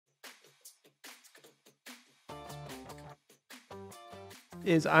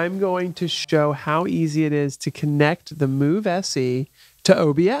is I'm going to show how easy it is to connect the Move SE to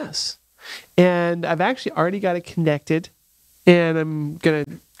OBS. And I've actually already got it connected, and I'm going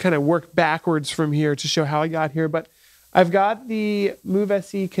to kind of work backwards from here to show how I got here. But I've got the Move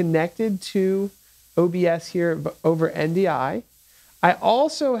SE connected to OBS here over NDI. I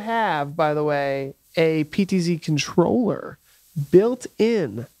also have, by the way, a PTZ controller built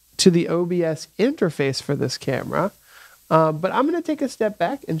in to the OBS interface for this camera. But I'm going to take a step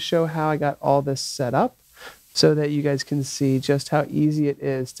back and show how I got all this set up so that you guys can see just how easy it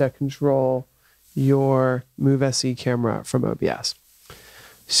is to control your Move SE camera from OBS.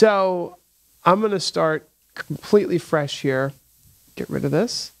 So I'm going to start completely fresh here. Get rid of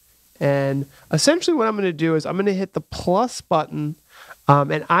this. And essentially what I'm going to do is I'm going to hit the plus button,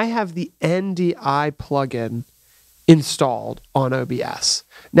 and I have the NDI plugin installed on OBS.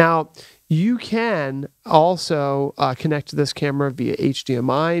 Now, you can also connect to this camera via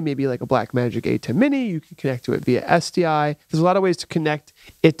HDMI, maybe like a Blackmagic A10 Mini. You can connect to it via SDI. There's a lot of ways to connect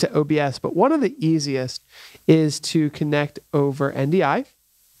it to OBS, but one of the easiest is to connect over NDI.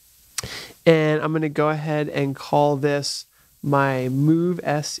 And I'm going to go ahead and call this my Move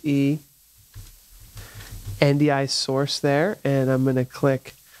SE NDI source there, and I'm going to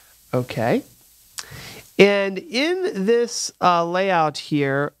click OK. And in this layout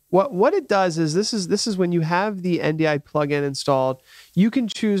here, what it does is this is when you have the NDI plugin installed, you can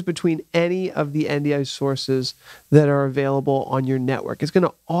choose between any of the NDI sources that are available on your network. It's going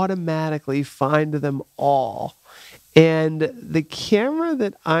to automatically find them all. And the camera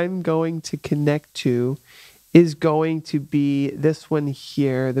that I'm going to connect to is going to be this one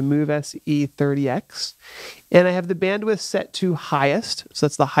here, the Move SE 30X. And I have the bandwidth set to highest, so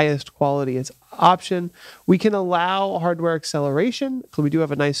that's the highest quality. It's option. We can allow hardware acceleration, so we do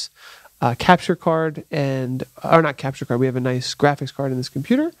have a nice capture card, or not capture card, we have a nice graphics card in this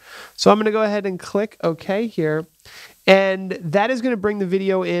computer. So I'm going to go ahead and click OK here, and that is going to bring the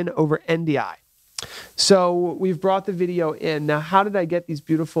video in over NDI. So we've brought the video in. Now, how did I get these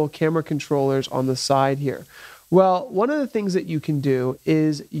beautiful camera controllers on the side here? Well, one of the things that you can do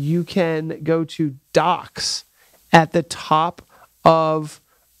is you can go to Docs at the top of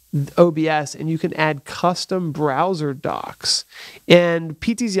OBS, and you can add custom browser docs. And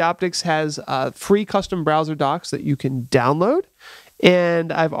PTZOptics has free custom browser docs that you can download.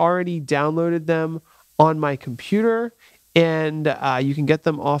 And I've already downloaded them on my computer, and you can get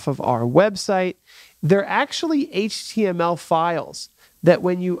them off of our website. They're actually HTML files that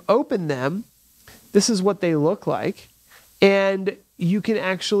when you open them, this is what they look like. And you can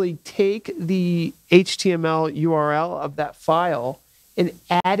actually take the HTML URL of that file and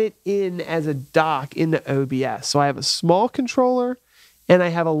add it in as a doc into OBS. So I have a small controller and I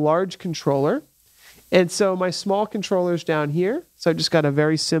have a large controller. And so my small controller is down here. So I just got a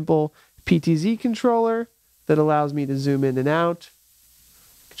very simple PTZ controller that allows me to zoom in and out,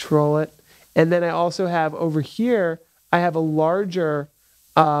 control it. And then I also have over here, I have a larger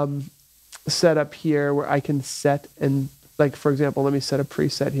setup here where I can set, and like, for example, let me set a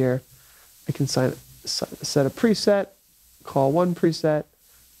preset here. I can set a preset, call one preset,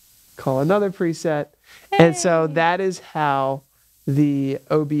 call another preset. And so that is how the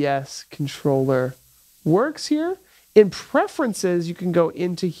OBS controller works here. In preferences, you can go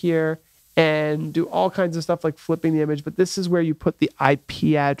into here and do all kinds of stuff like flipping the image, but this is where you put the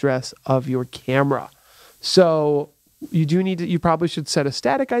IP address of your camera. So you probably should set a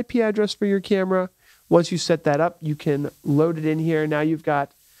static IP address for your camera. Once you set that up, you can load it in here. Now you've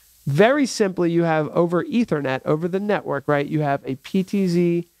got, very simply, you have over Ethernet, over the network, right? You have a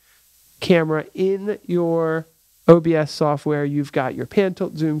PTZ camera in your OBS software. You've got your pan,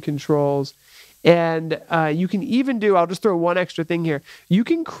 tilt, zoom controls. And you can even do, I'll just throw one extra thing here. You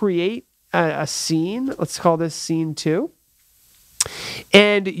can create a scene. Let's call this scene 2.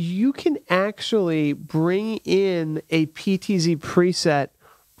 And you can actually bring in a PTZ preset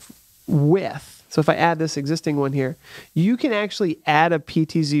with, so if I add this existing one here, you can actually add a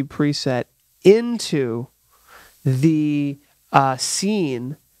PTZ preset into the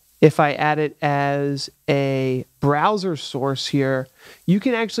scene. If I add it as a browser source here, you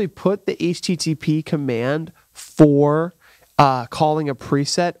can actually put the HTTP command for calling a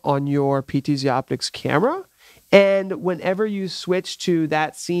preset on your PTZOptics camera. And whenever you switch to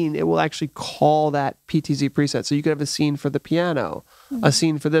that scene, it will actually call that PTZ preset. So you could have a scene for the piano, a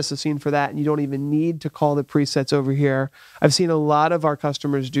scene for this, a scene for that, and you don't even need to call the presets over here. I've seen a lot of our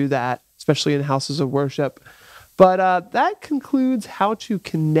customers do that, especially in houses of worship. But that concludes how to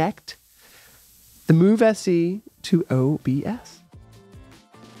connect the Move SE to OBS.